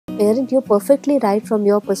parent, you're perfectly right from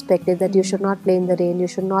your perspective that you should not play in the rain, you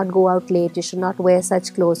should not go out late, you should not wear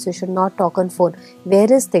such clothes, you should not talk on phone.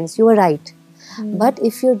 Various things, you are right. But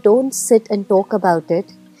if you don't sit and talk about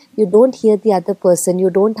it, you don't hear the other person, you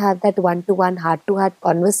don't have that one-to-one, heart-to-heart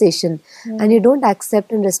conversation, and you don't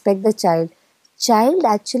accept and respect the child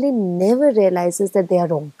actually never realizes that they are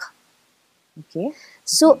wrong. Okay.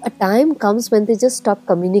 So a time comes when they just stop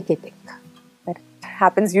communicating. That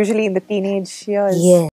happens usually in the teenage years. Yes.